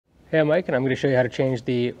Hey, I'm Mike, and I'm going to show you how to change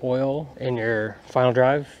the oil in your final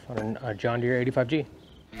drive on a John Deere 85G.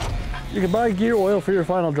 You can buy gear oil for your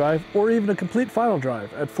final drive or even a complete final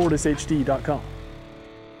drive at FortisHD.com.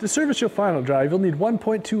 To service your final drive, you'll need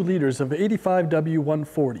 1.2 liters of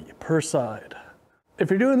 85W140 per side. If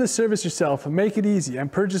you're doing this service yourself, make it easy and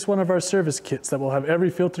purchase one of our service kits that will have every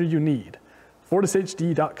filter you need.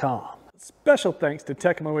 FortisHD.com. Special thanks to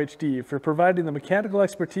TekamoHD for providing the mechanical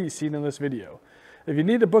expertise seen in this video. If you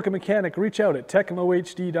need to book a mechanic, reach out at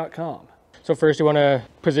TekamoHD.com. So first you want to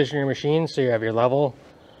position your machine so you have your level.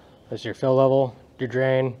 This is your fill level, your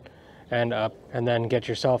drain, and up. And then get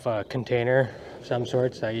yourself a container of some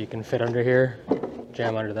sorts that you can fit under here.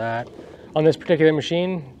 Jam under that. On this particular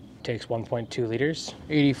machine, it takes 1.2 liters,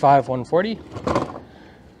 85-140.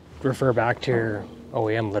 Refer back to your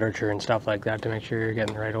OEM literature and stuff like that to make sure you're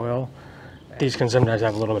getting the right oil. These can sometimes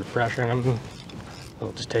have a little bit of pressure in them.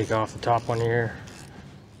 We'll just take off the top one here.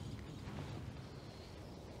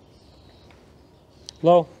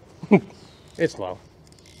 Low. It's low.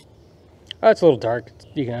 Oh, it's a little dark.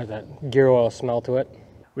 You can have that gear oil smell to it.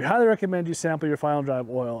 We highly recommend you sample your final drive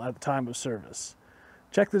oil at the time of service.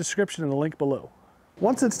 Check the description and the link below.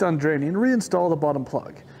 Once it's done draining, reinstall the bottom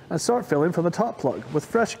plug and start filling from the top plug with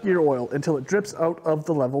fresh gear oil until it drips out of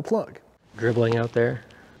the level plug. Dribbling out there.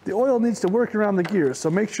 The oil needs to work around the gears, so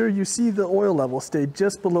make sure you see the oil level stay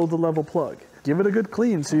just below the level plug. Give it a good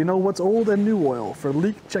clean so you know what's old and new oil for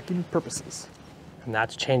leak checking purposes. And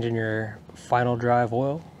that's changing your final drive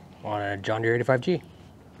oil on a John Deere 85G.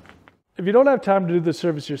 If you don't have time to do the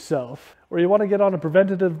service yourself, or you want to get on a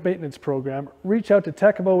preventative maintenance program, reach out to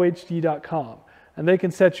TekamoHD.com and they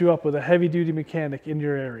can set you up with a heavy-duty mechanic in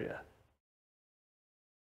your area.